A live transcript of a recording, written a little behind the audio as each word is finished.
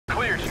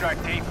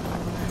strike team.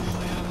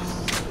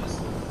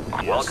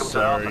 Welcome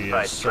to Alpha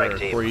Site, strike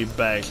team. 3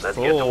 bags Let's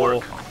full. get to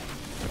work.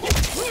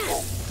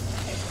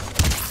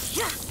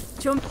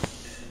 Jump.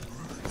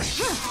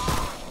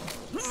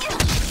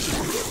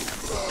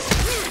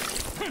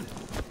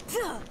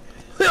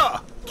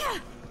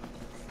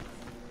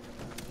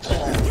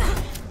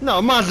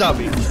 No, my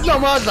zombie. No,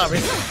 my zombie.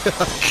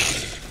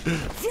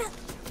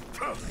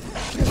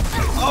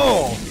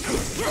 Oh.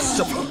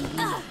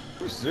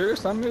 You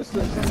serious? I missed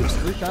it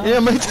 3 times. Yeah,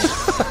 me too.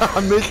 I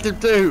missed him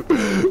too.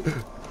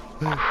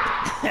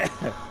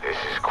 This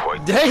is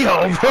quite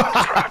Damn.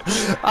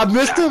 I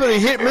missed him and he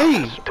hit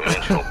me.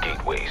 Dimensional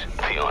gateways,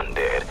 the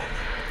undead.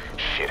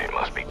 Shit, it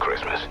must be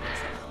Christmas.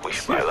 We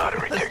should buy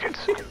lottery tickets.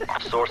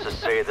 Sources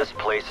say this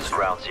place is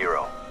ground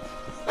zero.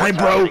 Hey,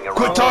 bro,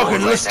 quit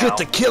talking. Let's get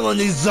to killing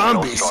these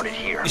zombies. Started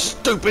here. You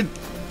stupid.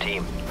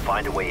 Team,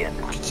 find a way in.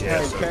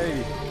 Hey,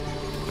 Katie.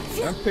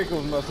 Them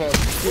pickles must have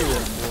some sugar in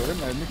them, boy. They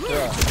made me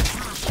cry.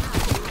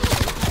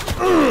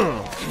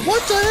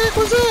 What the heck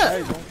was that?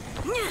 Hey,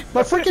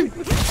 My freaking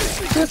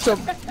get some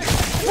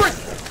frick.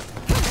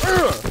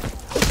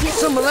 Get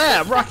some of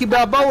that. Rocky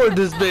Balboa in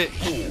this bitch.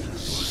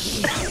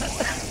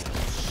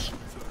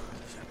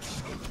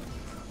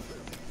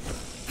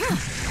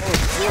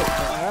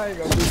 I ain't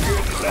gonna do good.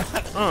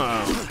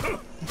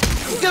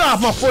 Get off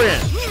my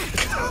friend.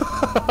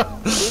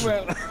 We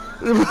went,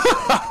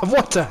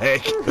 What the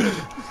heck?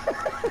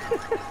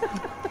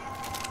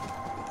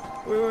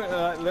 we went to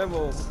like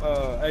level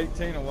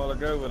 18 a while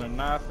ago with a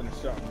knife and a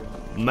shotgun.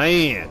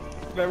 Man.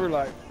 They were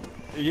like,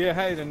 yeah,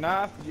 hey, the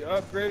knife you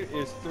upgrade it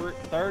is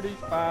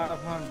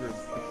 3,500.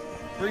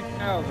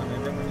 3,000,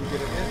 and then when you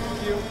get an instant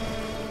kill,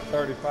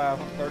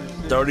 3,500,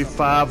 36.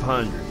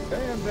 3,500.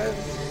 Damn, that.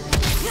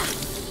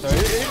 So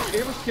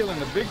it was killing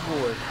the big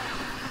boy.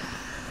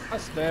 I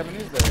was stabbing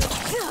his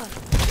ass.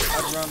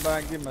 I'd run by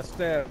and give him a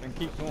stab and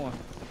keep going.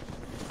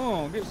 Come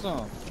on, get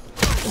some.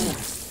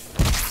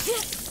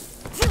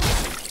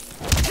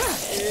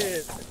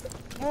 Yeah.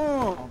 Come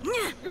on.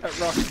 Get that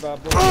Rocky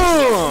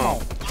Balboa.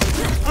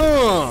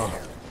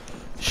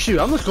 Shoot,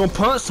 I'm just gonna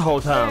punch the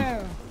whole time.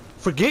 Damn.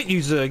 Forget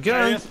using a Hey,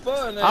 gun. it's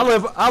fun. I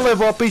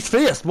live off his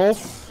fist, boy.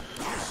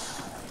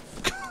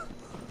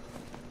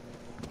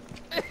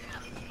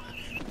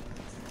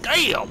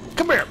 Damn!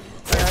 Come here.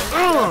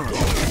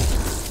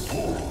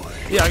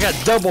 Yeah, I got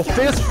double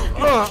fist.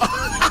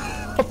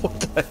 What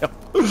the hell?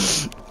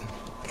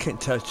 Can't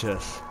touch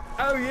us.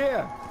 Oh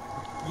yeah.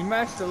 You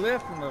mash the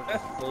left and the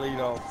left will lead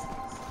off.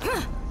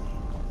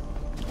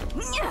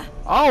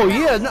 Oh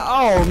yeah. No,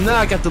 oh, now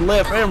I got the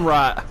left and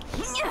right.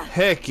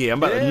 Heck yeah! I'm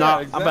about to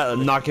knock. I'm about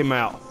to knock him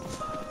out.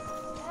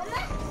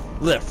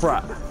 Left,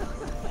 right.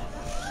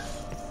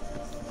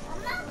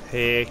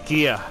 Heck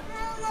yeah.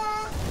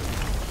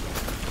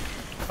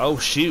 Oh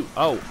shoot.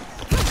 Oh.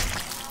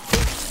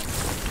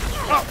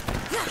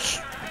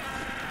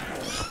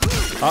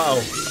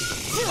 Uh-oh.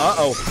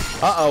 Uh-oh.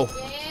 Uh-oh.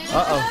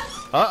 Uh-oh.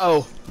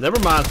 Uh-oh. Never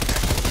mind.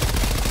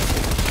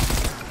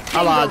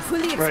 I lied.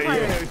 Right,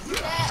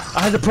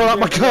 I had to pull out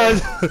my gun.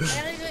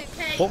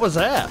 What was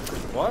that?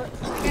 What?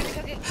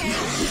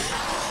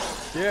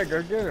 Yeah,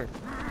 go get her.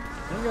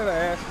 You gotta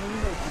ask me. You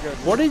know what you gotta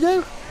do. What'd he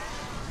do?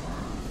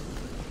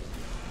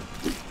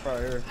 Right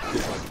here.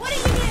 What are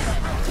you doing?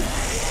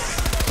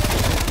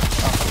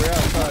 We're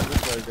outside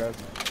this way, guys.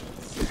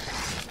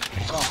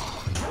 Come on.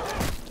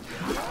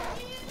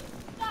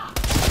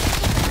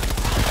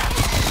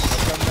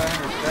 I'll come down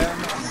here, stab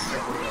me.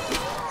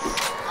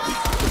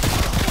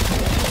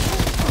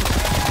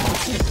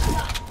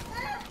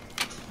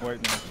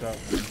 Waiting on the shot.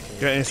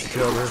 Got instant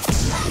kill there. He's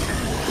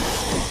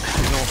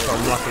gonna start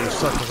knocking these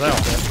suckers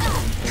out.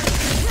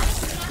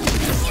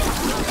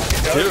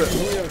 Do it.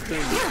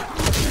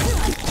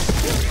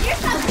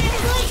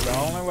 The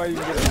only way you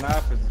can get a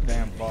knife is a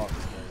damn box.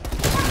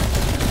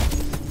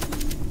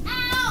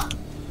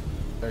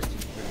 That's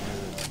just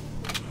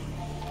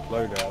good.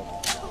 Load out.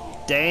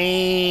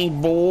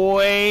 Dang,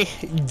 boy.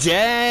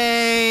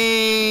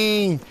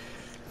 Dang.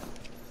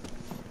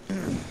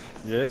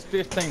 Yeah, it's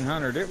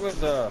 1,500. It was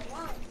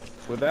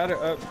without it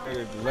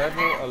upgraded,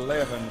 level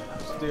 11,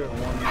 still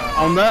 190.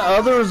 On that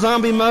other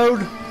zombie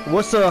mode,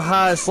 what's the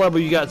highest level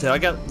you got to? I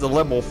got the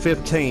level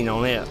 15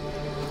 on it.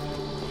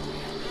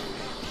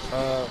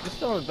 This is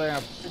the only thing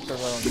I picked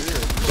around here.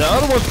 The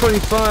other one's pretty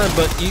fun,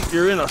 but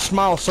you're in a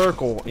small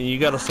circle, and you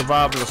got to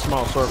survive in a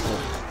small circle.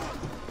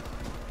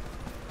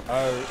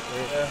 Oh,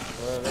 yeah.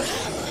 Well, that's...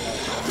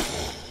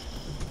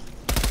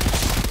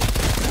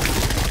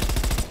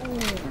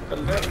 Ooh,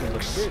 11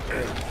 was a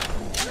bitch.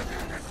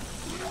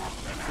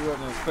 He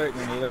wasn't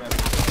expecting 11. He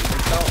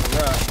thought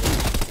right.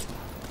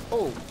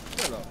 Oh,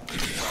 shut up.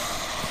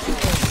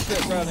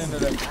 Step right into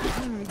that.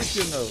 Get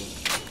your nose.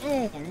 You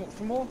want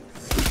some more?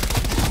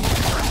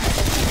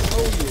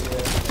 Oh,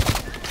 yeah.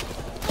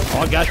 Oh,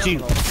 I got you.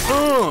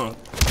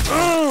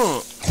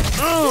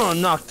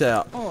 Knocked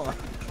out. Oh.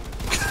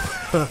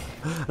 I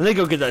need to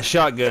go get that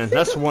shotgun.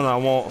 That's the one I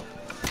want.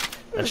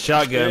 That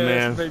shotgun, Yeah,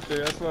 man.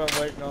 that's what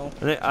I'm waiting on.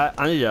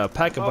 I need to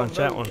pack a bunch of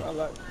that one. I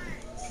like...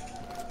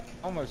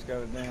 Almost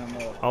got it down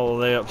there. All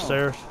the way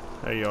upstairs.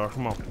 There you are.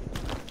 Come on.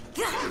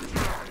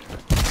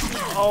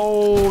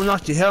 Oh,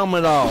 knocked your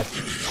helmet off.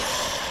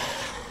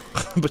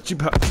 But you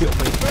about killed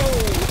me. Oh,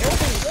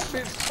 that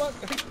bitch fuck,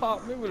 he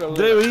popped me with a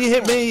Dude, he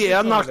hit me. Yeah,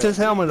 I knocked his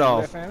helmet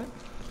off.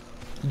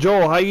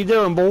 Joel, how you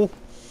doing, bull?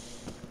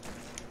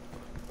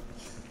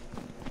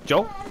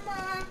 Joel?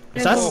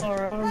 Is that?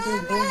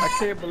 I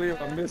can't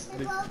believe I missed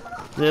it.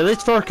 Yeah,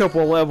 these first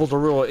couple of levels are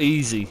real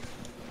easy.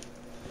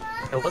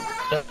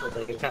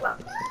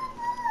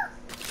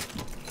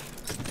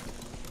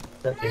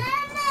 Thank you.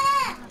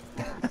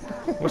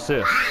 What's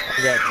this?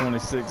 I got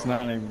 26,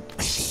 not even.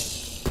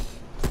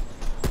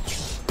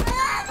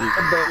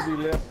 Baby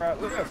left,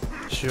 right, left.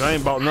 Shoot, I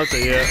ain't bought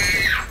nothing yet.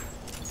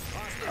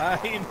 I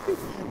ain't.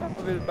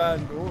 I've been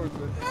buying doors,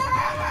 but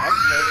I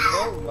can never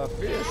go with my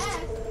fist.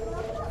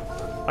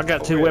 I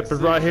got two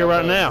weapons right here,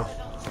 right now.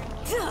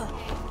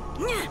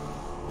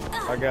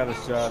 I got a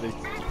shotty.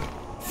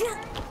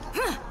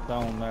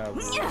 Don't now.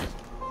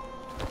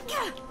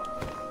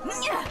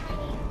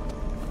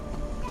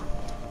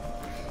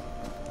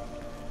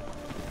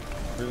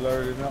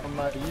 Reloaded on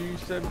my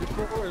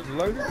U-74. It's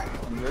loaded.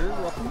 I'm ready to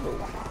rock and roll.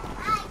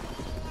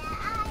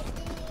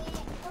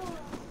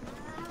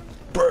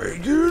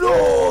 Bring it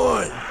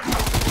on!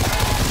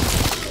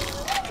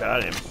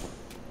 Got him.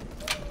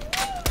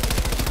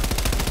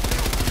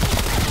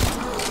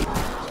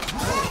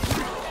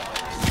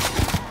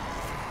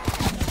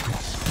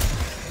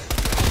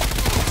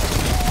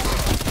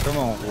 Come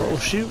on, bro. Oh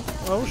shoot!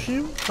 Oh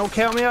shoot! Don't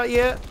count me out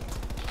yet.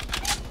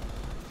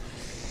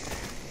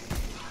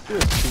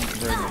 Just keep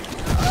bringing it.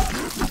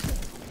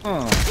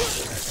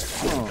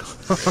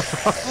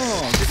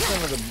 Get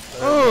some of the.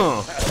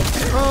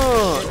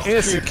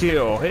 Instant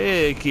kill.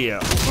 Heck yeah.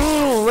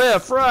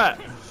 Left, right.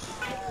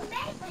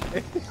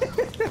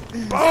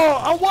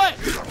 Oh, what?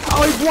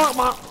 Oh, he blocked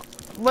my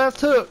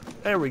left hook.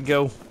 There we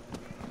go.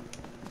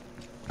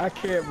 I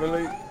can't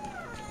believe.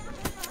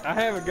 I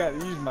haven't got to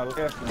use my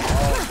left one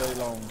all day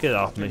long. Get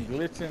off me.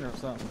 Glitching or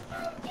something.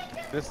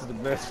 This is the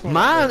best one.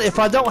 Mine, if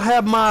I don't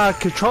have my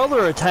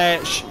controller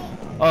attached,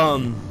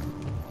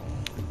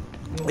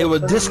 it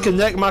would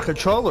disconnect my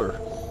controller.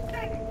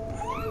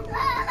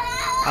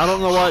 I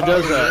don't know why it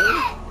does that.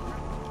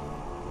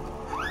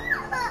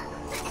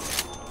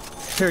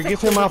 Here, give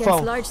him my Against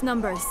phone. large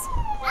numbers.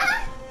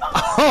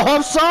 Oh,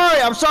 I'm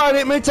sorry. I'm sorry. I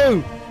didn't mean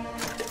to.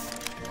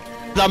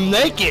 I'm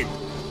naked.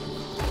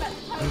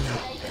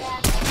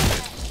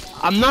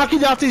 I'm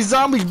knocking out these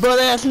zombies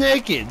butt-ass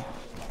naked.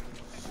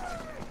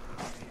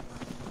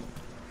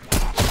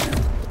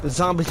 The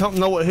zombies don't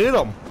know what hit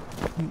them.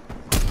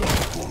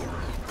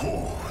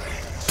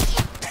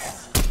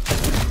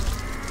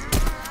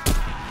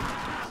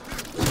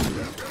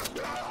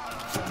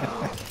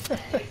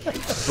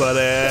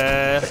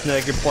 Butt-ass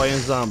naked playing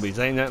zombies.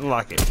 Ain't nothing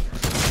like it.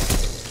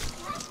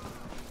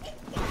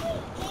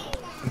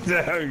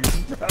 No, you're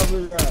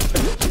probably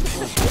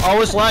right. Oh,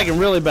 it's lagging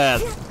really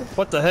bad.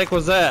 What the heck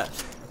was that?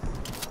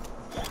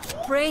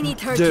 Brain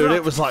eater Dude, drop.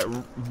 it was like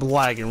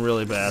lagging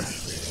really bad.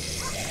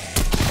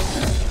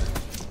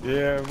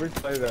 Yeah, we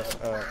played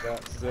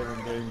about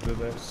 7 games of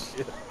that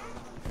shit.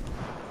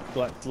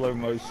 Like slow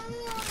motion.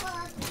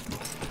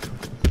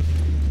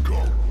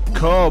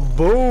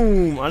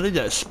 Kaboom! I need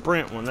that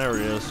sprint one. There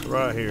it is,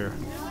 right here.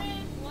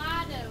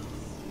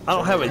 I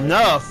don't have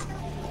enough.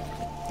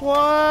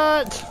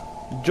 What?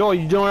 Joel,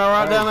 you doing all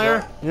right down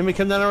there? You let me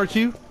come down there with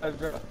you? I'll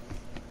get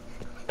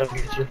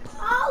you.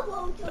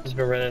 I've just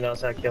been running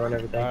outside killing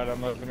everything. Alright,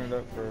 I'm opening it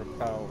up for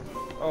power.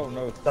 Oh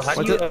no. So how do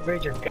What's you it?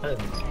 upgrade your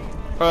guns?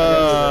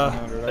 I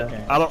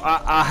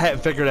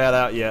haven't figured that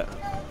out yet.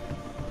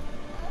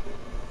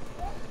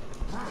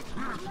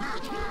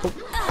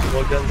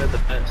 What guns are the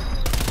best?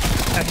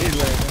 Hey,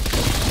 Landon.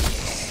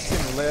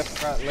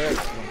 Left, right, left.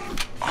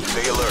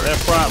 Stay alert.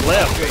 Left, right,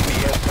 left. UAV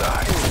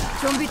inside.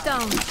 Zombie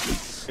down.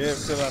 Yeah,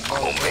 till I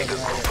fall. Omega's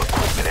group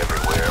equipment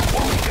everywhere.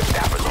 Walking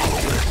cadavers all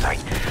over the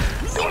site.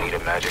 Don't need a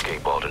magic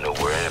 8-ball to know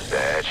we're in a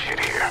bad shit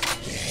here.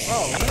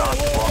 Not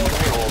long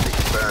controlled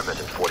experiment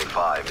in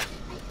 45.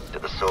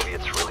 Did the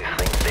Soviets really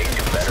think they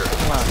do better?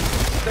 Come on.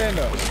 Stand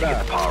up. Get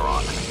Stop. the power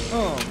on.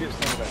 Oh, get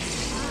some of that.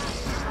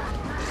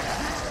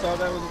 Thought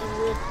that was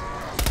good.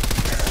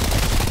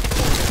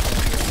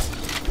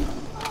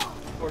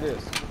 What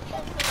is?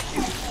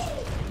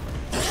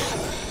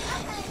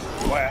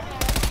 Wow.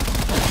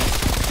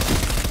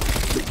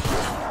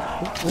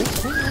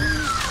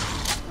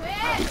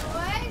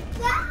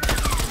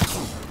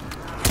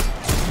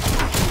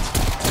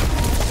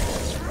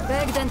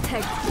 Bagged and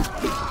tagged.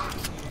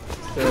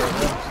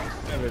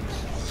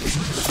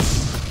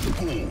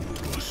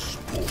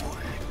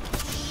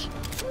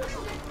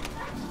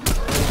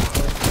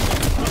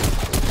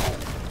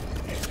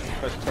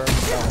 Let's turn the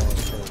power on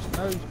first.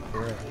 No,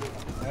 crap.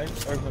 I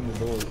open the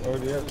door. Oh,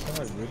 the other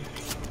side, dude.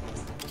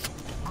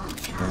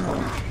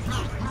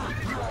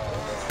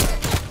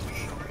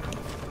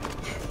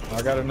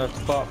 I got enough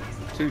to pop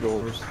 2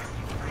 doors.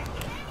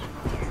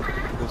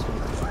 This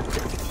one.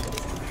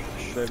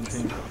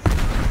 17.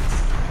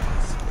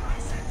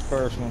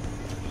 First one.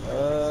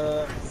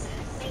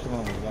 Come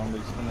on,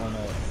 zombies, come on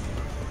up.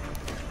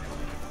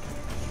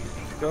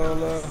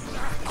 Go,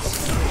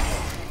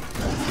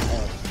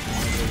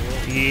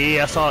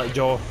 Yeah, I saw it,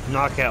 Joel.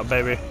 Knockout,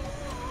 baby.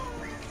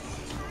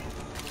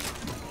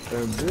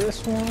 And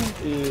this one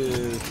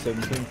is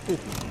 1750.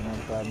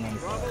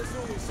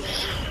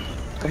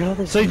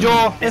 95.95. See,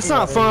 Joel, it's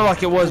not fun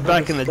like it was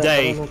back in the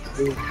day.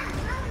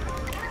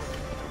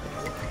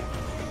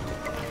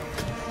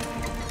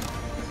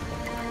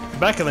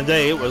 Back in the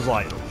day, it was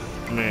like,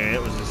 man,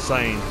 it was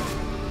insane.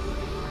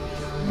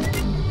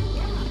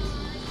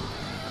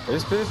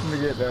 It's fishing to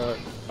get that.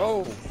 Oh!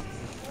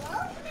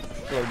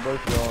 Like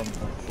both your arms.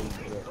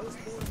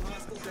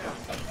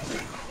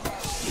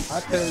 I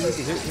tell you, you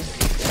can hit me.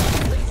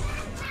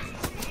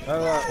 I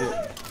like it.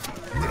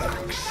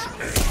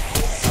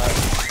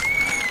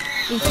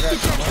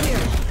 Infected back here.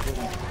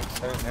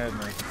 Haven't had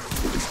me.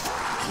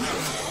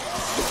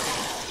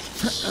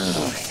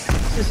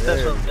 What's his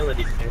special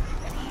ability, dude?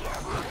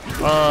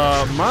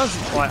 Mine's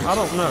like, I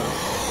don't know.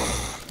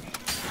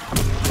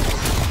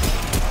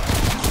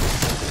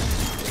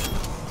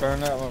 Turn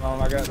that one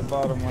on, I got the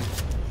bottom one.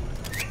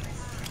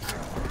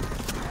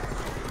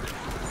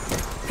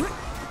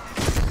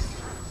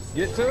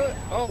 Get to it?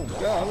 Oh,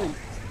 golly.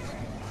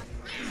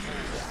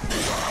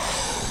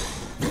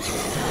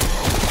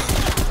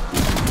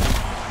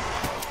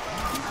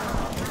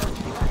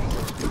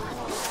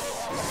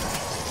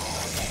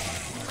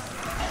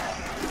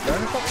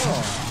 Turn it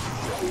on.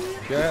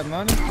 You have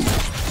money?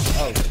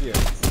 Oh, shit.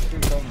 Who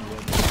told me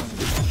that?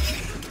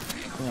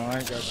 No, I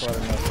ain't got quite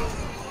enough.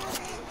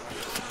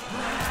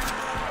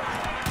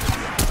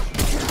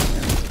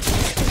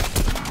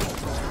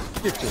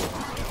 Get to it.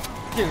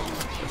 Get it.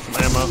 Some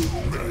ammo.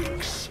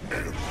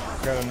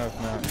 Got enough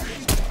now.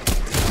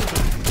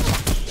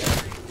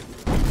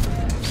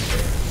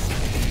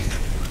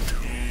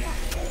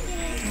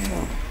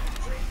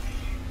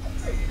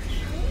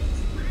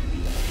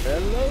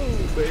 Hello,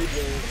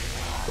 baby.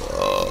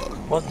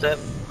 What's that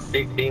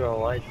big beam of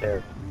light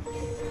there?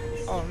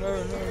 Oh, no.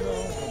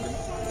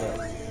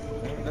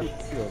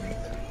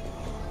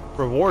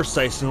 Reward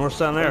station, what's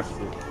down there?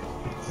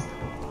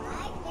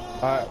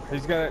 Alright,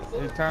 he's got it.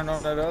 He turned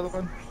on that other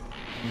one.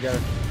 You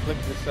gotta click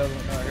this other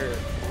one right here.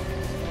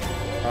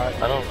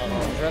 Alright, I don't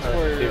know. that's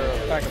where your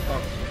pack of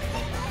pumps.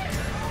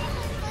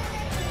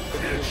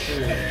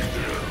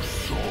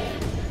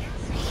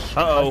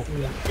 Uh-oh.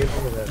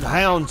 The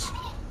hounds.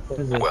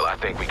 Well, I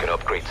think we can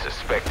upgrade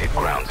suspected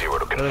Ground Zero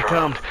to Here they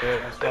come.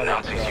 confirmed. The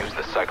Nazis used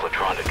the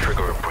cyclotron to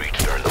trigger a breach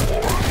during the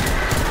war.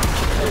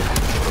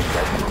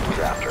 That's what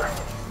we're after.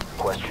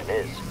 Question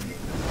is,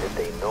 did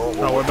they know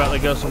Oh, we're about to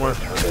go somewhere.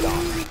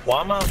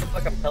 Why am I look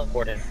like I'm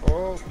teleporting?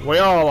 Oh, We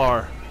all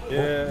are.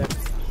 yeah.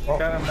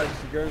 Kind of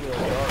makes you go to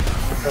a dark.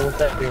 So what's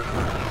that do?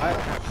 I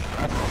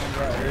see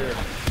right here.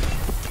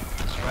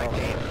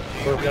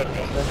 Where we going?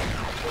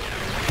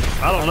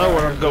 I don't know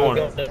where I'm going.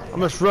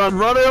 I'm just running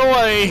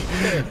away.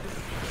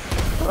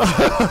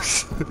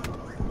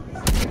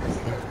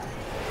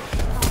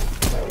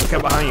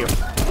 Come behind you.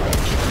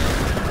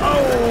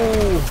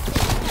 Oh!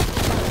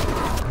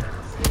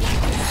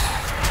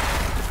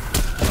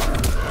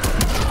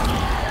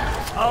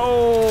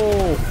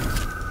 Oh!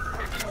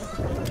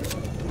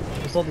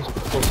 What's all these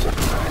people?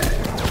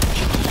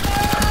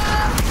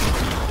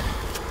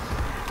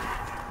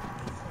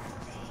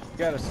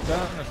 Got a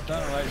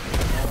stun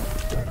right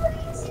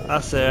I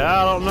said,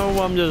 I don't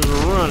know, I'm just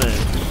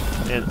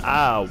running. And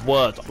I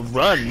was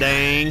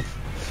running.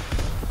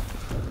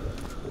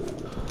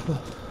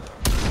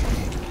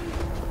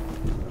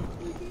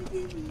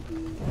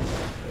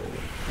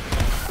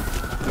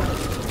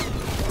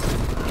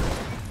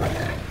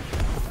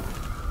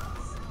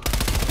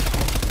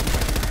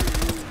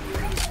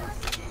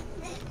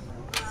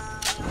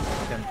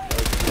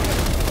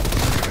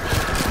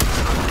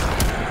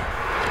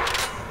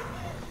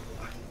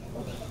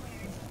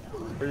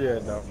 Yeah,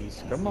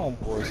 doggies. Come on,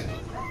 boys.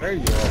 There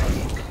you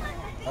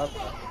are. Up.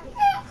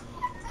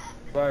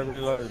 Right,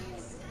 reload.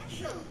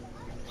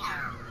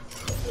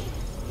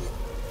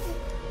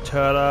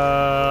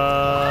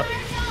 Ta-da!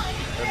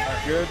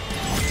 Everybody good?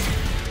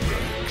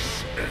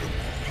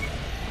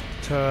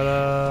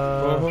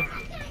 Ta-da!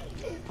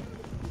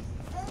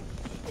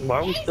 Why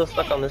are we still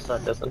stuck on this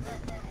side, Dustin?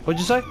 What'd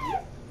you say?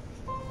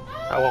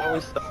 Why are we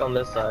stuck on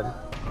this side?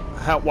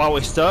 Why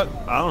we stuck?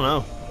 I don't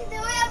know.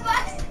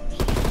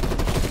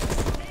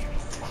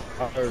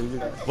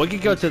 We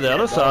could go to the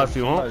other side if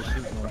you want.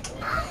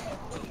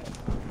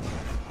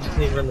 Just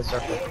need to run the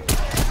circle.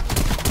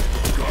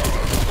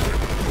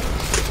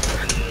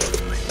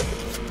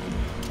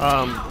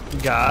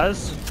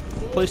 Guys,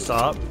 please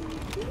stop.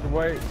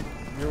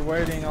 You're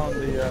waiting on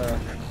the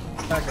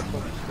pack of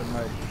books to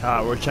make.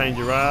 Alright, we're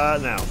changing right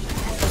now.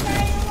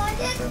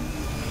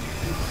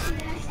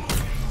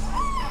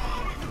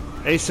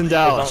 Ace and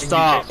Dallas,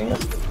 stop.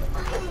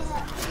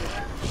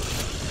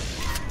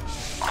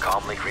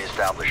 calmly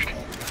re-established?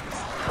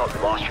 Thought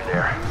we lost you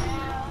there.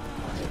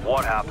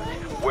 What happened?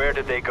 Where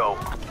did they go?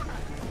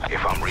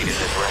 If I'm reading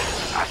this right,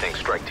 I think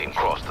Strike Team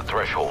crossed the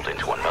threshold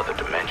into another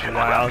dimension.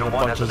 Wow, Raptor there's a 1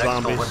 bunch has of the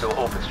next zombies. window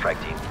open, Strike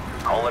Team.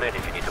 Call it in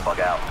if you need to bug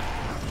out.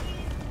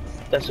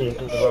 That's the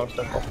wrong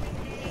stuff.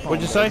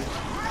 What'd you say?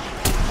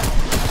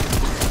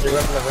 You're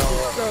running the wrong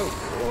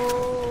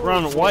way.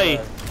 Run away.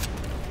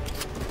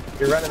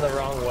 You're running the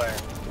wrong way.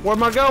 Where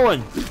am I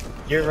going?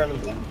 You're running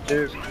the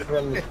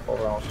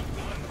wrong.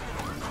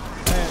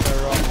 Man,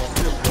 they're all on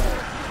this way.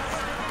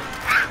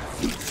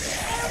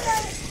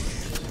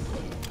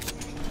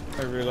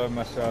 I reload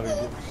my shot and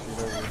get the shit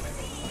over.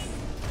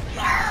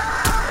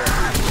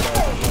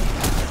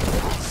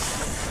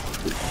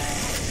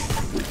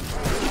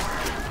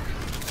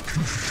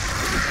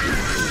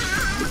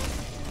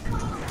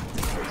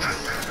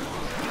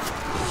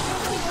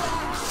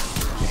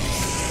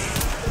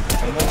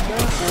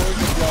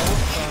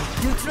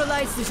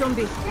 Neutralize the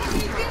zombie.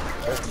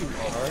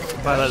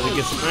 About to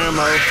get some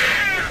ammo.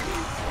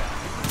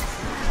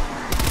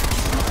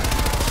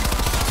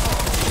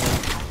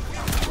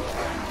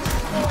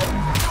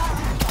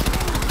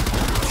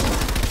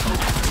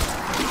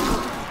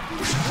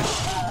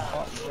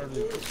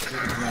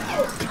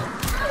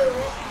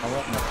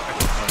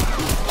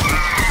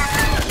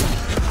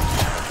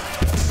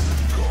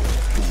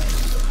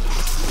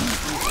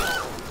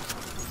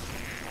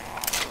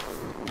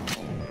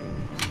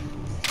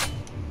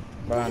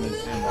 Buying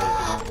these ammo.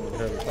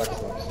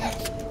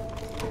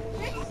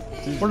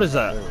 What is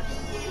that? I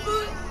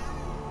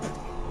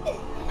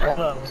don't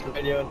know, it's the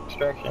video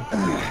instruction.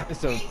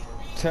 It's a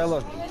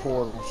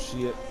teleportal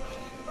shit.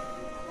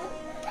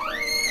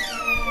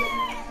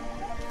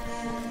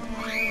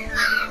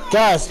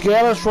 Guys, get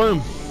out of this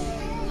room.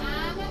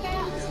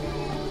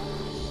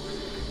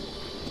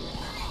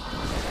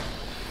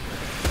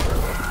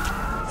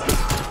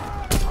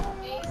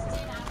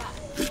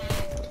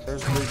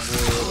 There's a big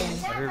boy.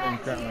 I hear them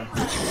coming.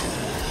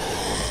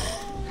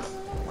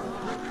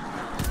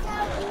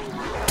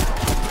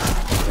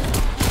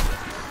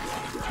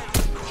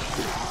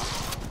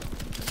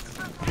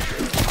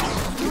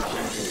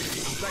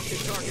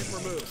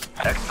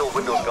 Exfil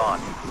window's gone.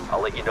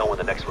 I'll let you know when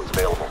the next one's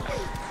available.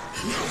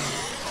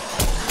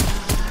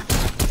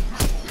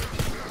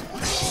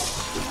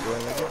 Yeah,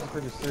 they're getting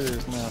pretty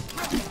serious now.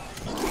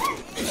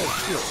 Oh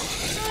shit.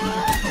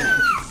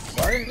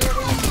 Why ain't that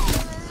one?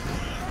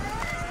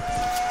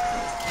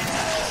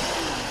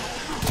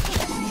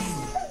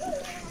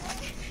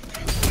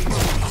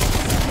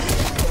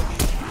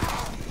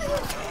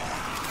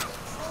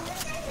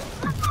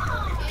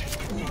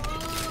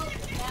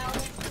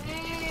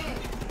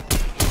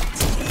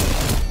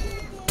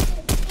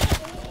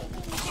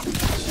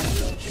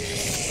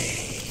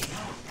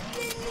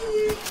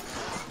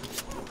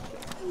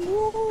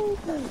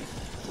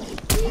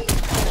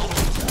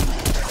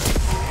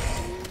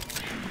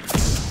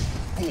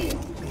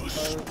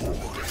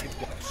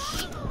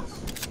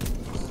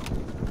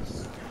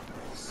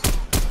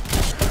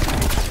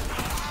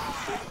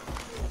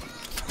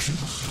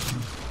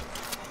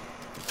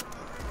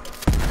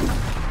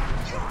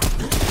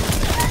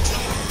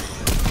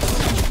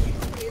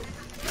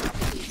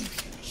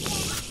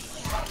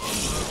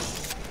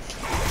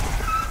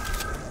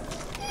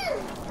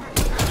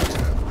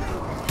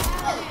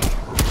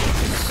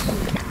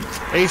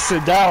 Ace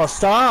of Dallas,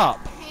 stop.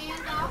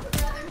 Hand off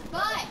brother's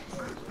butt.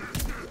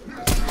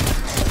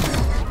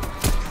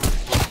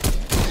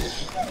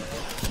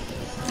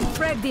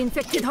 Frag the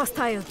infected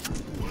hostile.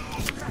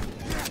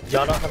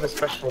 Y'all don't have a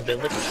special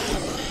ability?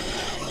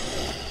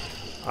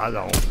 I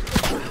don't.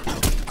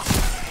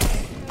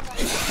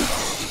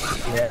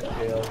 Yeah,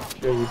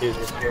 sure you do.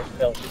 This here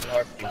spell is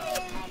RP.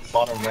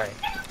 Bottom right.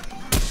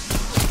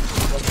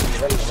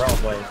 You're running the wrong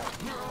way.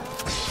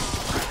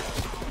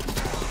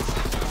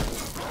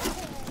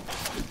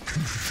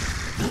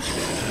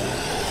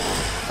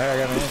 Hey, I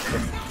got an answer.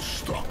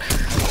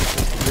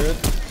 Good.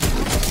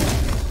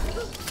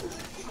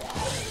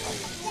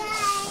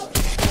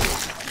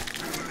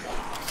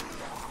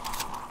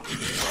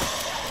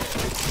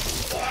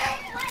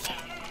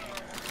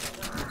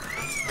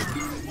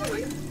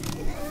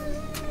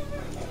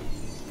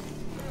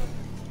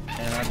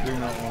 And I do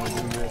not want to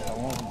do this. I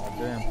want my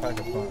damn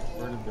pack-a-punch.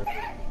 Where did the...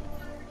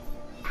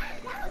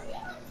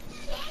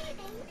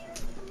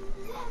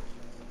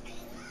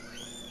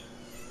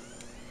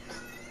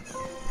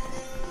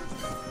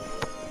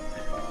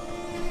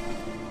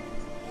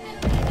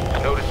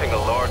 Noticing a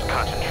large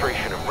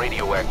concentration of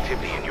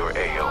radioactivity in your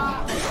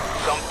AO.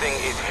 Something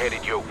is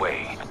headed your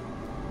way.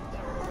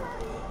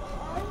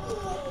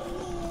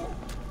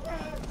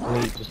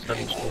 Need to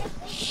study school.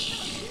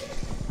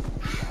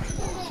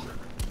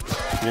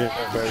 Yeah,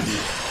 baby.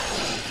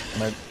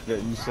 Make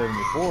that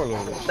U-74 a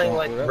little bit. Thing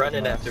like stronger.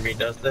 running That's after me,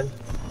 Dustin.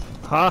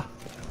 Huh?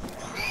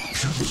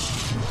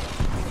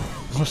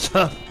 What's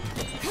up?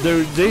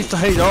 Dude, these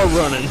things are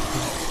running.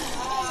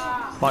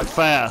 Like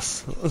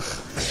fast.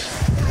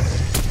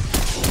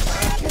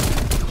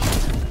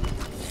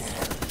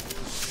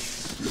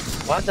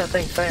 Why is that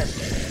thing fast?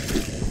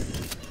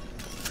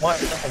 Why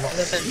is that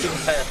thing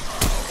fast?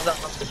 What's that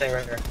monster thing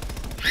right here?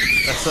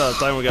 That's the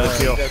thing we gotta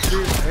kill. That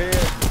dude's head,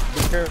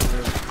 be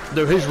careful.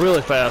 Dude, he's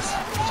really fast.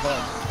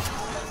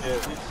 Yeah,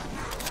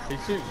 he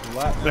shoots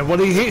lightning. And when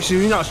he hits you,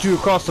 he knocks you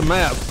across the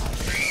map.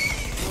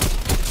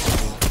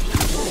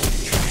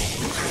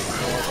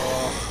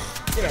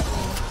 Get out.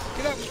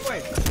 Get out of the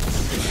way.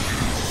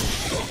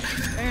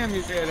 Damn,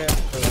 you dead ass.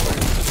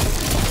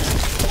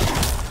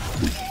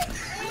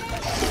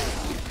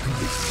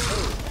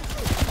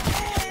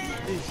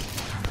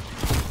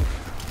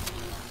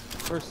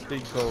 Where's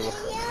Steve Cola?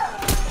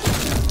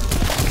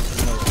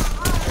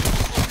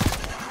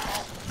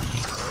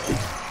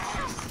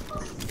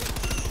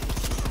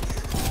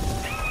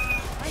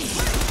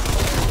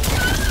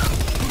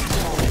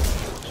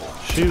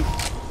 Shoot.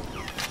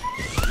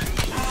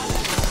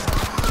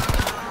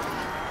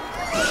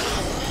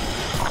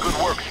 Good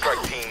work,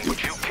 strike team, but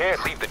you can't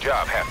leave the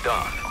job half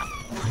done.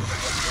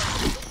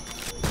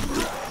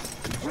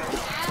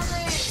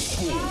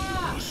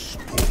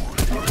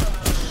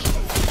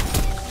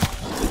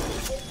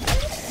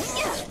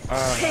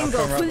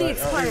 Tango fully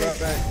expired.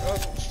 Oh,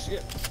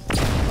 shit.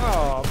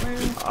 Oh,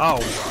 man. Oh.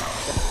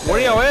 Where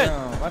y'all at?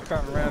 I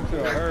turned around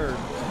to a herd.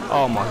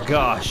 Oh my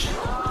gosh.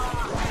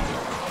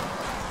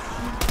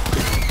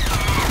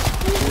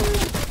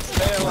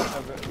 Stay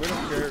alive. We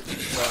don't care.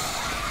 But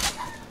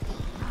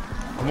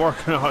I'm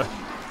working on it.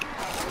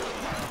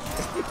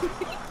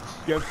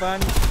 go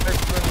find your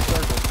next friendly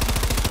circle.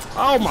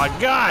 Oh my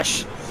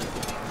gosh.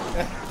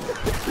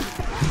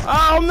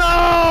 Oh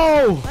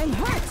no! I'm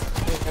hurt.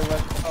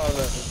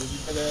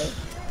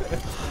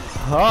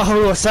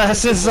 Oh,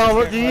 assassins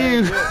over to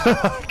you.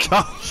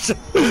 Gosh.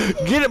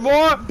 Get it,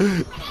 boy.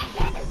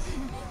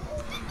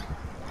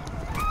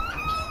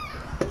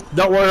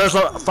 Don't worry, there's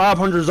like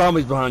 500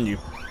 zombies behind you.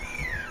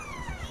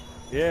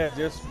 Yeah,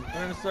 just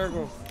run in a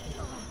circle.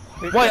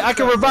 Wait, I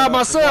can revive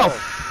myself.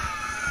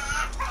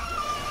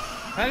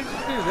 How did you do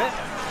that?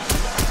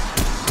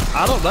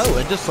 I don't know,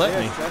 it just let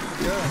me. Yes, that's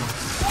the gun.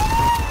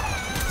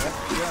 That's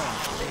the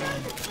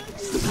gun.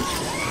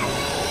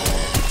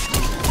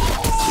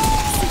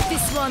 Sit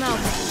this one out.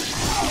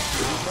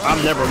 I'm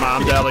never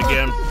mind, I'm down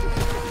again.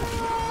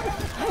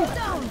 I'm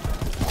down.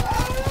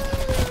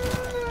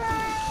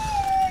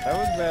 That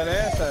was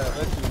badass. I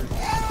let you.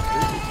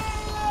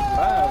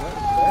 Wow, that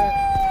was bad.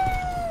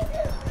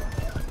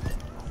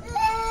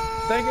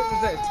 I think it was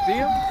that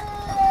Stim.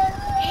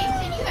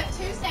 Ethan, you have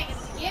 2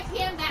 seconds to give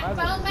him that I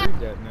phone will back. read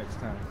that next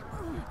time.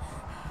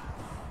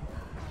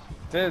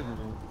 It says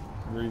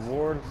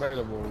reward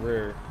available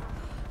rare.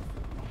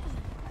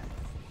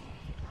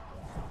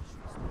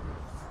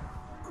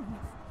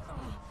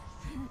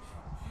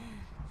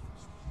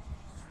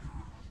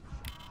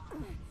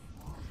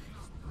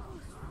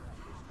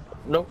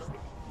 Nope.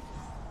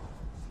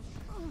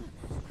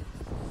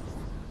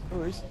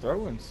 Oh, he's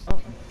throwing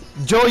something.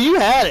 Joe, you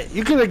had it.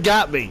 You could have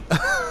got me.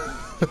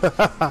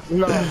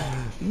 No.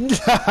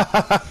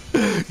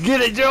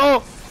 Get it,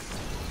 Joe.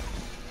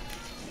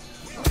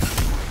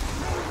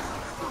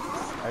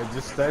 Hey,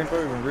 just stay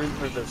moving. Read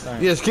for this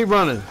thing. Yes, keep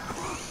running.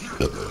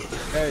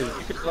 Hey,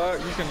 you can load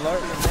and run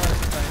at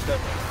the same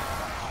time.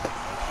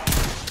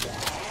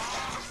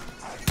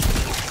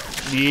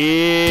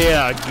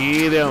 Yeah,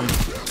 get him.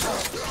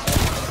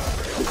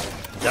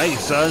 Dang,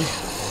 son.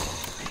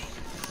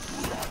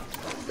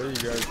 There you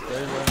go.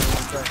 Stay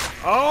running.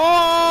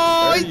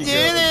 Oh, There he you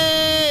did go.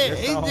 it!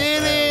 He It's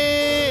did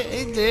it!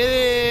 He did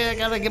it! I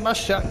gotta get my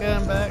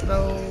shotgun back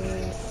though.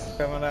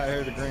 Coming out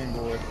here, the green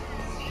boy.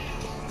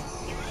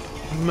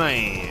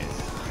 Man.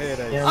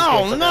 Headache. Yeah.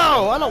 Oh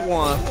no! I don't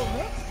want.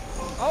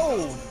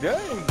 Oh,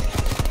 dang.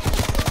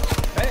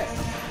 Bad.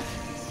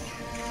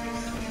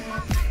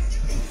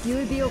 You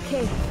will be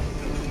okay.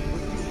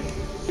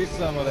 Get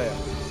some of that.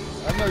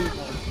 I know you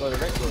want to slow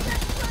that good.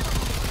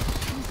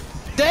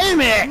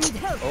 Damn it!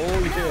 Need help. Oh,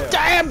 yeah.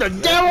 Damn the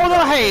devil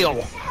to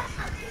hell!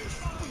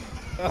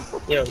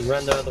 Yeah,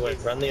 run the other way.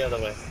 Run the other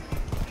way.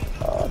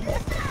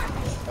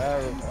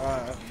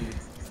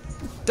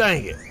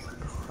 Dang it!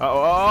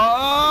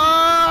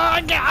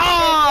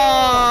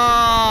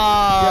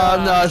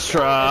 Nice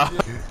try.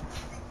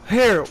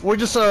 Here, we're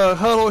just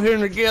huddle here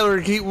together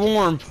and keep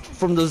warm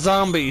from the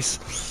zombies.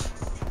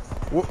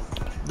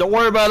 Don't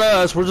worry about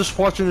us. We're just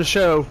watching the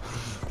show.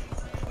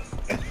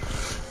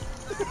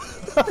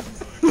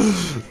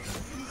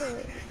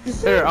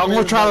 Here, I'm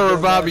gonna try to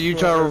revive you. You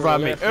try to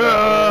revive me.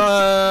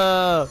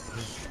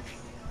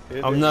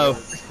 Oh no,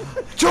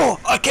 Joel!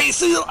 I can't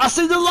see. I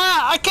see the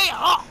light. I can't.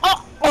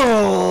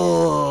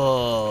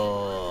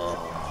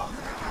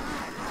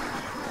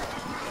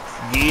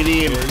 Get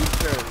him!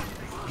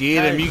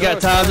 Get him! You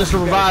got time just to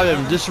revive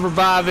him. Just to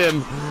revive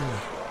him.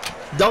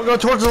 Don't go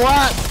towards the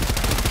light.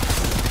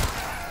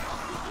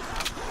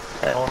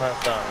 I don't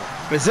have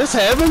time. Is this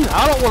heaven?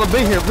 I don't want to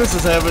be here if this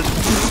is heaven.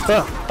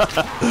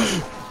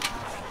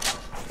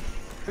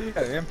 You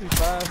got an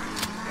MP5?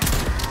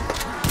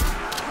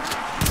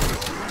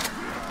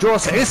 Joel,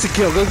 it's an insta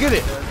kill. Go get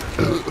it.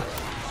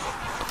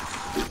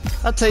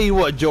 I tell you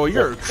what, Joel,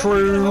 you're a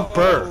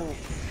trooper.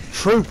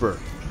 Trooper.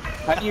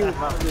 How do you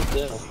revive this?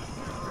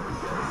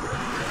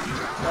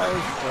 That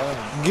was fun.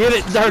 Get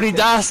it, dirty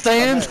die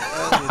stand.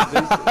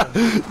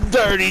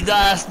 Dirty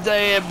Dice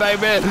dead,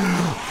 baby.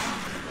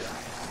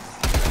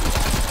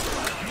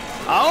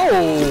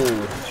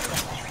 Oh!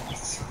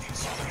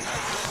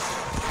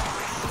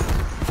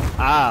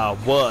 I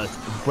was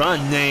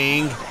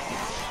running.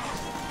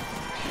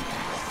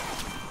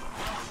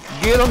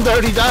 Get him,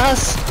 Dirty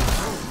Dice.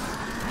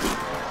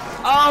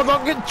 Oh,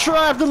 don't get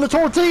trapped in the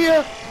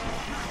tortilla.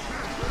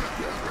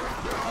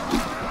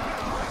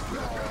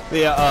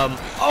 Yeah,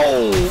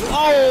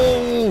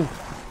 oh!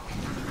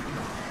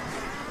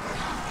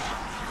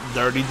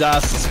 Dirty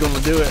Dice is gonna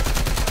do it.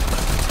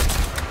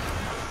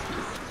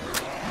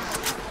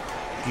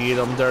 Get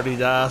him, Dirty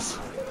Dice.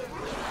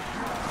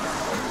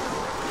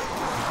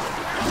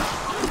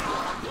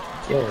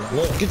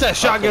 Get that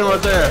shotgun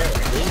right there.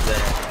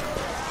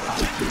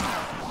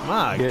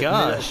 My Get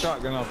gosh. that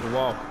shotgun off the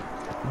wall.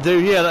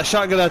 Dude, yeah, that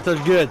shotgun out there's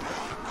good.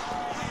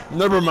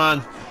 Never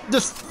mind.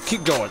 Just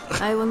keep going.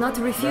 I will not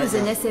refuse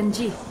an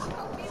SMG.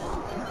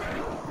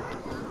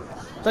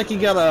 I think you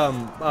got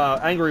a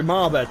angry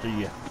mob after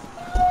you.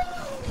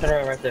 Turn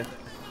around right there.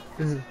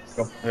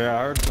 Yeah,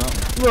 I heard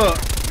something. Look,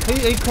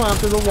 he climbed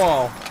through the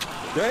wall.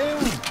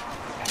 Damn!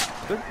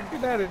 Look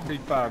at that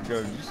MP5 go.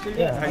 You see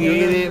Yeah. that?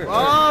 Get it.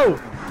 Oh!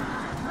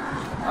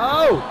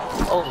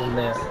 Oh! Oh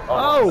man.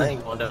 Oh. I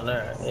ain't going down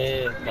there.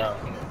 Yeah, no.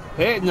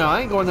 Heck no,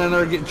 I ain't going down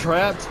there getting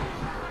trapped.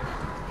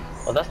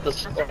 Oh, that's the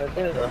circle right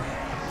there though.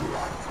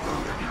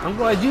 I'm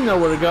glad you know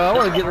where to go. I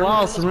want to get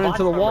lost and run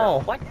into the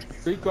wall. What?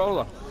 Free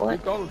cola. Free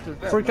cola to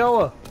that. Free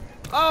cola.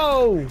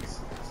 Oh!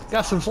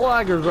 Got some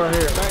flaggers right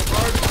here.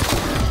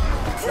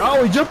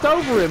 Oh, he jumped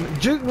over him.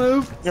 Juke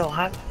move. Yo,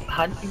 how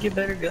did you get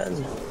better guns?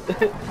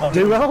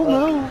 Dude, I don't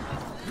know.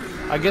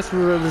 I guess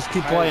we're gonna just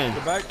keep playing.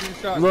 The back to the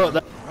shotgun. Look,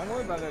 that, Don't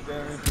worry about that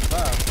damn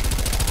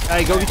MP5.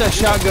 hey, go get that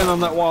shotgun on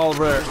that wall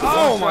over there.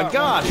 Oh my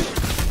gosh!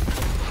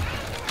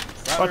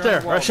 Right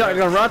there, right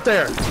shotgun right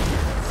there.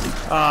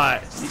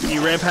 Alright,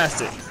 you ran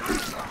past it.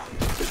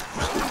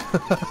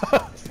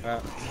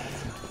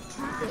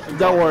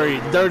 Don't worry,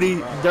 dirty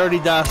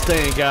Dice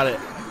Stan got it.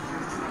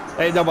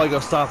 Ain't nobody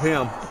gonna stop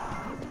him.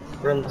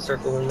 Run the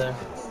circle in there.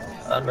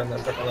 I'd run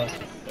that circle last.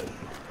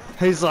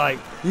 He's like,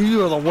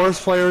 you are the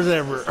worst players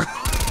ever. That's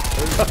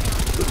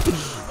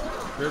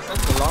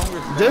the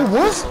longest Dude, down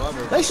what? circle I've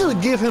ever They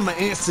should give him an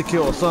insta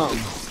kill or something.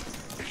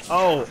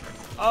 Oh,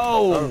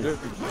 Oh, oh, dude.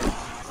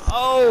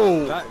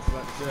 oh.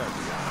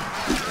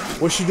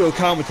 That's We should do a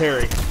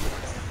commentary.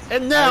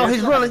 And now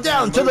he's running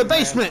down to the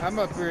basement. I'm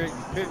up here eating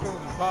pickles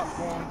and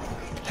popcorn.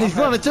 He's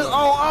running to,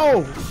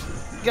 oh,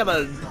 got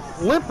a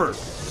limper.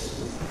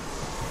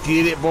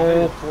 Get it,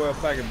 boy.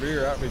 12 pack of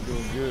beer, I'd be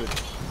doing good.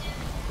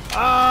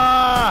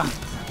 Ah,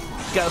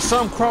 got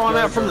some crawling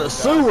out from the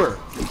sewer.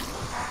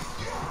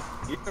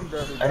 Get them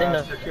dirty I didn't know-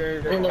 guys to carry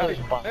I didn't know that- there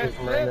was boxes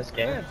in this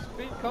game. Man,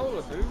 speed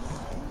cola, dude.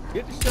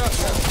 Get the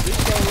shotgun. Speed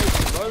cola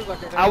explodes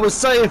like a I would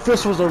say if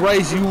this was a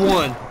race, you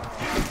won.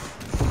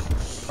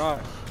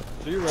 Alright,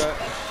 so you're right.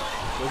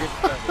 Go get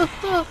the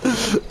shotgun.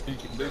 You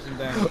can do some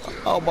damage.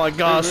 Oh my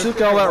gosh, Dude, look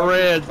this at all thing that like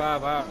red.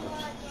 5 hours.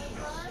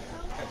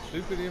 That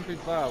stupid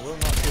MP5 will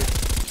not kill.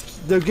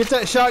 Dude, get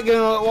that shotgun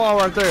on that wall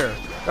right there.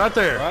 Right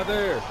there. Right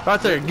there.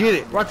 Right there. Get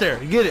it. Right there.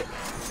 Get it.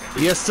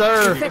 Yes,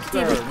 sir.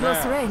 Effective at close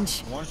Now.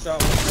 range. One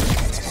shot, one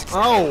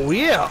Oh,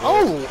 yeah.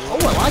 Oh, I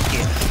like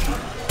it.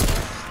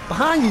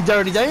 Behind you,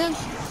 Dirty Dan.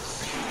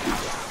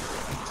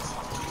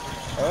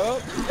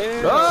 up,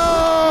 and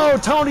Oh,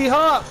 Tony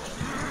Hawk.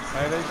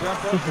 Hey, they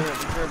jumped up there. Be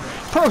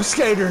careful. Pro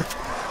skater.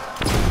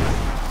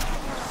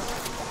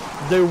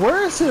 Dude,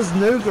 where's his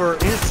nuke or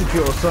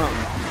insta-kill or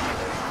something?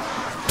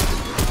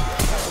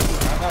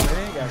 I know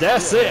they ain't got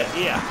That's shit. it,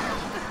 yeah.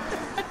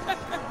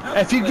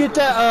 If you get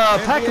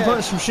that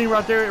pack-a-punch machine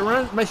right there,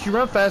 it makes you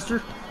run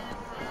faster.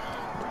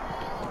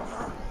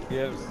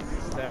 Yes.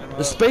 Stand him The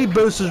up. speed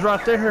boost is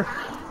right there.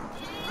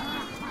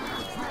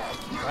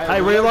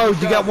 Hey,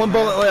 reload. You got one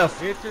bullet left.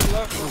 Hit your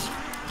luck.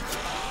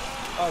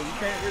 Oh, you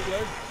can't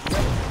reload. You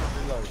gotta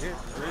reload. Hit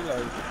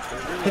reload.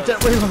 Hit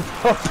that reload.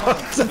 Oh,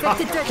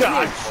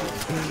 gosh.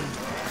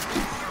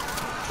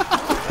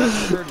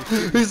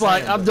 He's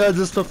like, I've done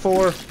this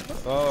before.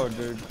 Oh,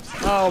 dude.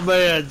 Oh,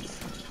 man.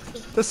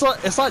 It's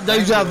like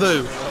deja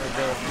vu.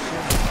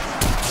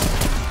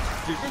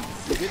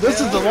 This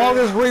is the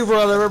longest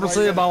rerun I've ever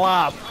seen in my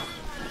life.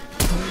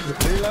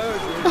 Reload,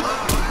 dude. Reload.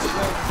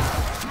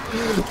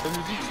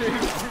 Did you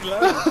choose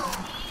reload?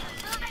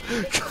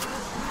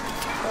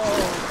 Oh,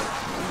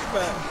 he's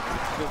fat.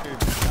 Dude,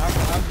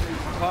 I'm eating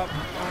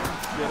popcorn.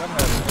 Shit, I'm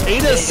having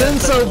Eat a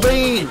senso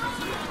bean.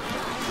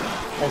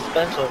 That's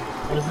special.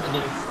 What does it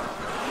do?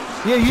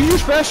 Yeah, you do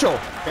special.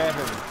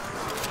 cabbage.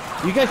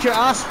 You got your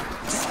ice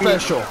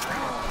special.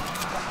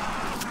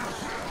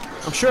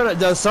 I'm sure that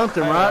does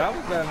something, Hey, I right?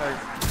 was down there.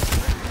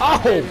 Oh!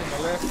 In the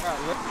left,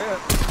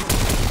 left.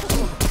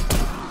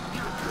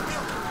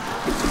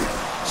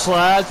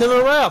 Slide to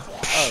the left.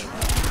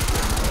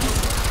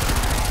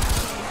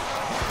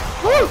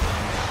 Woo!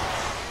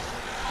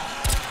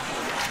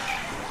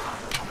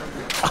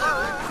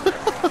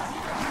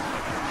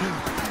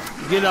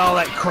 Get all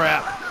that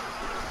crap.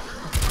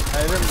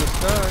 Hey, there was a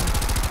stun.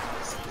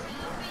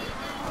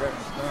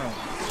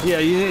 stun. Yeah,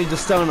 you need to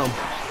stun them.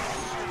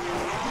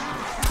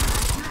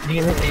 You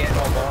can hit the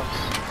ammo box.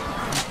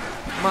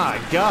 My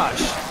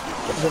gosh.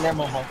 There's an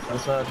ammo box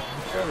outside.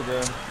 Got it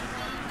done.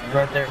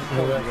 Right there.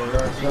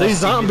 These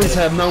zombies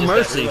have no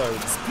mercy.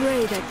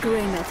 Spray that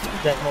gray matter.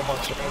 That ammo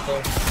box right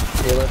there.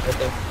 See, look right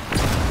there.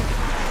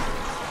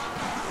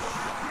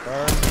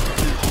 Burn.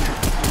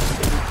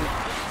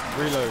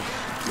 Reload.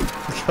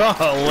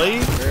 Golly.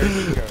 There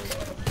you go.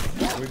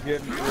 We're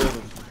getting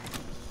rhythm.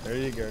 There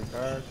you go.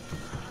 Alright.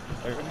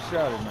 Hey, let me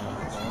shot him now.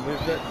 Don't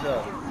lose that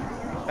shot.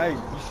 Hey,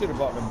 you should have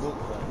bought them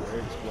books on there.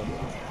 Explode.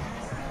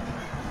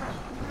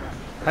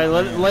 Hey,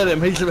 let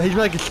him. He's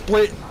making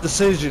split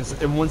decisions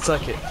in 1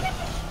 second.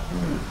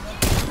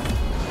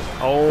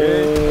 Oh.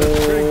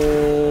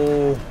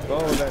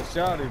 Oh, that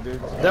shotty,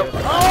 dude. That,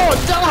 oh,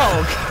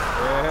 dog!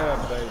 Yeah,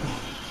 baby.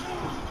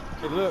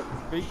 Hey, look.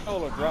 Beat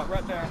cola. Drop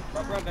right down.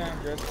 Drop right down,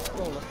 Chris.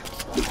 Cola.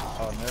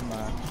 Oh, never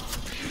mind.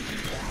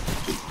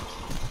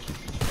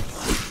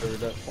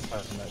 Screwed up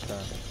passing that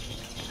time.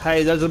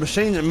 Hey, there's a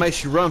machine that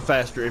makes you run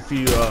faster if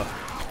you,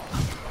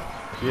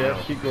 Yeah,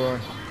 keep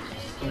going.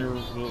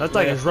 that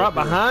thing is right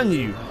behind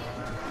you.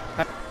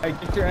 Hey,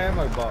 get your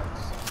ammo box.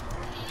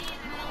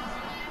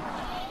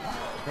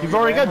 You've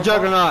already got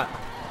Juggernaut.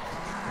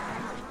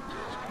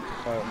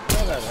 Not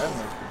that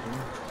ammo.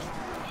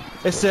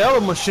 It's the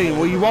other machine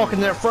where you walk in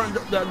that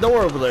that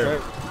door over there.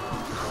 Okay.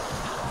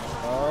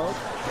 Oh.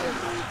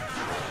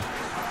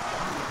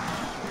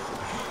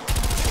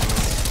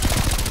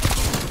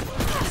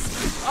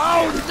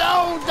 Oh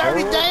no,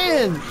 Dirty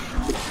Dan!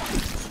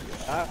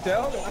 I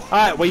tell you.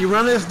 Alright, when you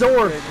run this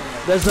door,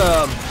 there's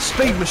a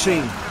speed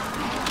machine.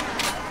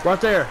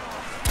 Right there.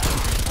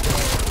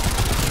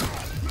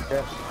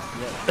 Yeah.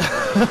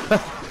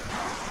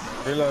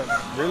 Reload.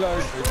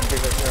 Reload. We can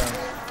pick up down.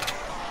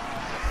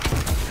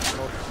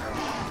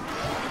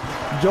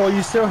 Joel,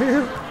 you still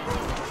here?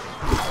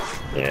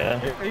 Yeah.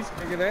 He's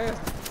kicking ass.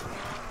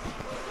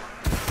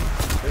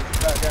 This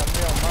guy got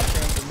me on my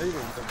pins and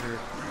needles up here.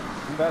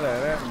 You better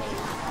have that mode.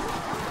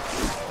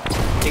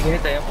 You can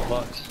hit the ammo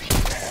box.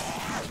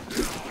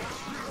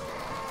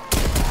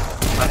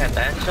 I had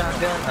that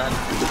shotgun.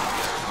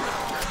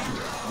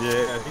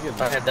 Yeah, he I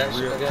had that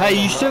shotgun. Hey,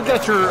 you still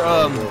got your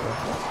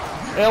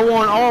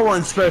L1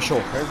 R1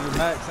 special. There's the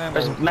max ammo.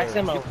 There's max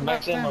ammo, Get the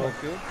max ammo.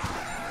 kid.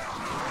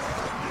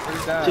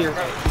 He's down. To your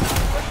right.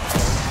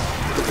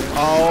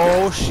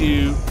 Oh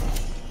shoot.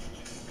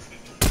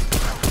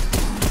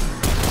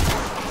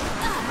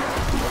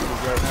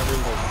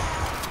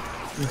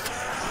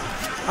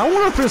 I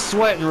wonder if he's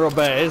sweating real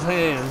bad. His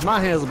hands, my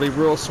hands will be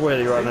real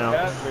sweaty right now.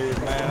 Got me,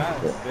 man.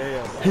 I'm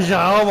dead. He's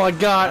like, oh my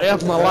god,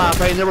 F my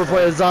life, I ain't never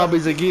playing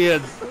zombies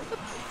again.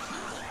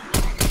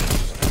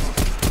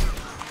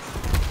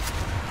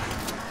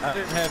 I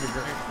didn't have a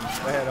drink.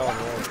 I had all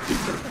the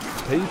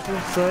way. People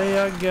say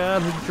I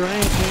got a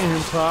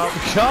drinking pop.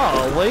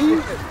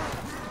 Golly.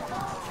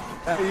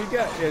 Hey, you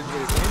got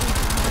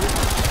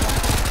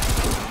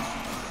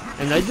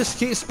And they just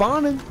keep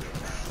spawning.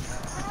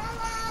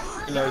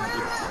 reload.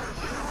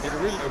 Get a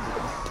reload.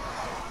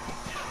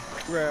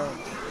 Round.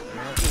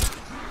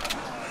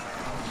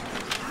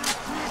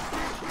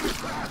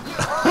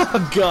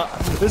 Oh god,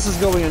 this is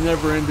going to be a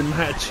never-ending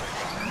match.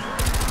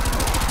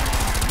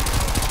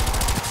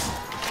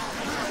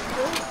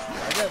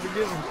 I got to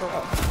give him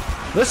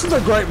props. This is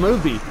a great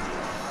movie.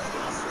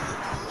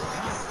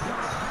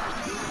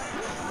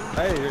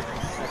 Hey,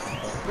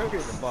 go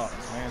get the box,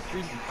 man. See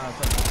if you can find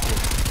something good.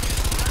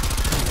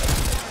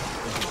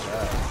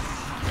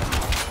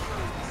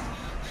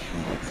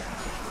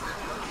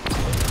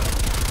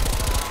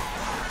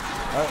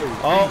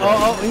 Oh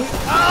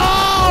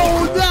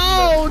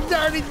no,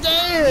 Dirty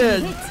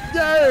Dan!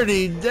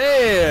 Dirty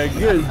Dan,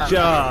 good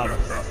job.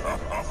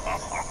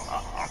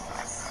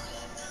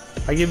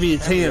 I give you a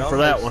 10 for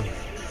that one.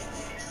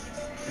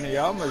 And he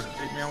almost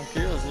beat me on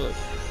kills, look.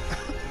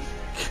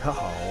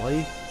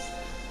 Golly.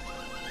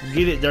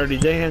 Get it, Dirty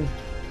Dan.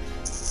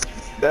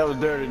 That was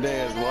Dirty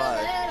Dan's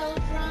wife.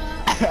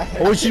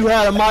 I wish you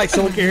had a mic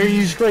so we could hear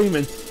you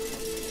screaming.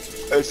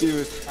 Oh, she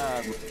was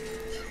tired.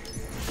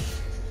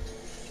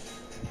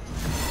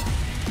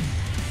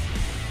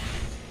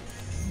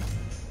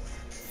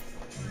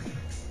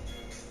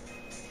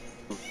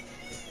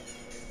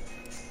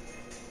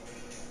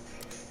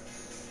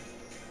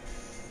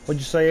 What'd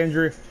you say,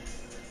 Andrew?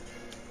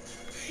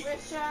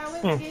 Wish I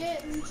was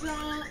getting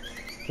drunk.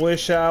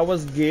 Wish I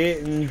was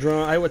getting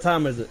drunk. Hey, what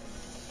time is it?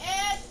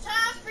 It's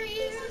time for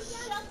you to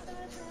shut the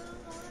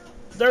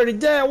door. Dirty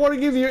Dan, I want to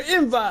give you an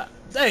invite.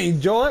 Dang,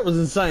 Joel, that was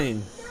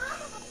insane.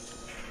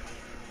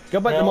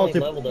 Go back I to only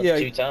leveled up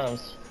 2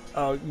 times.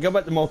 go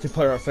back to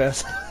multiplayer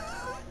fast.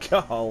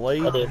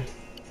 Golly. I did.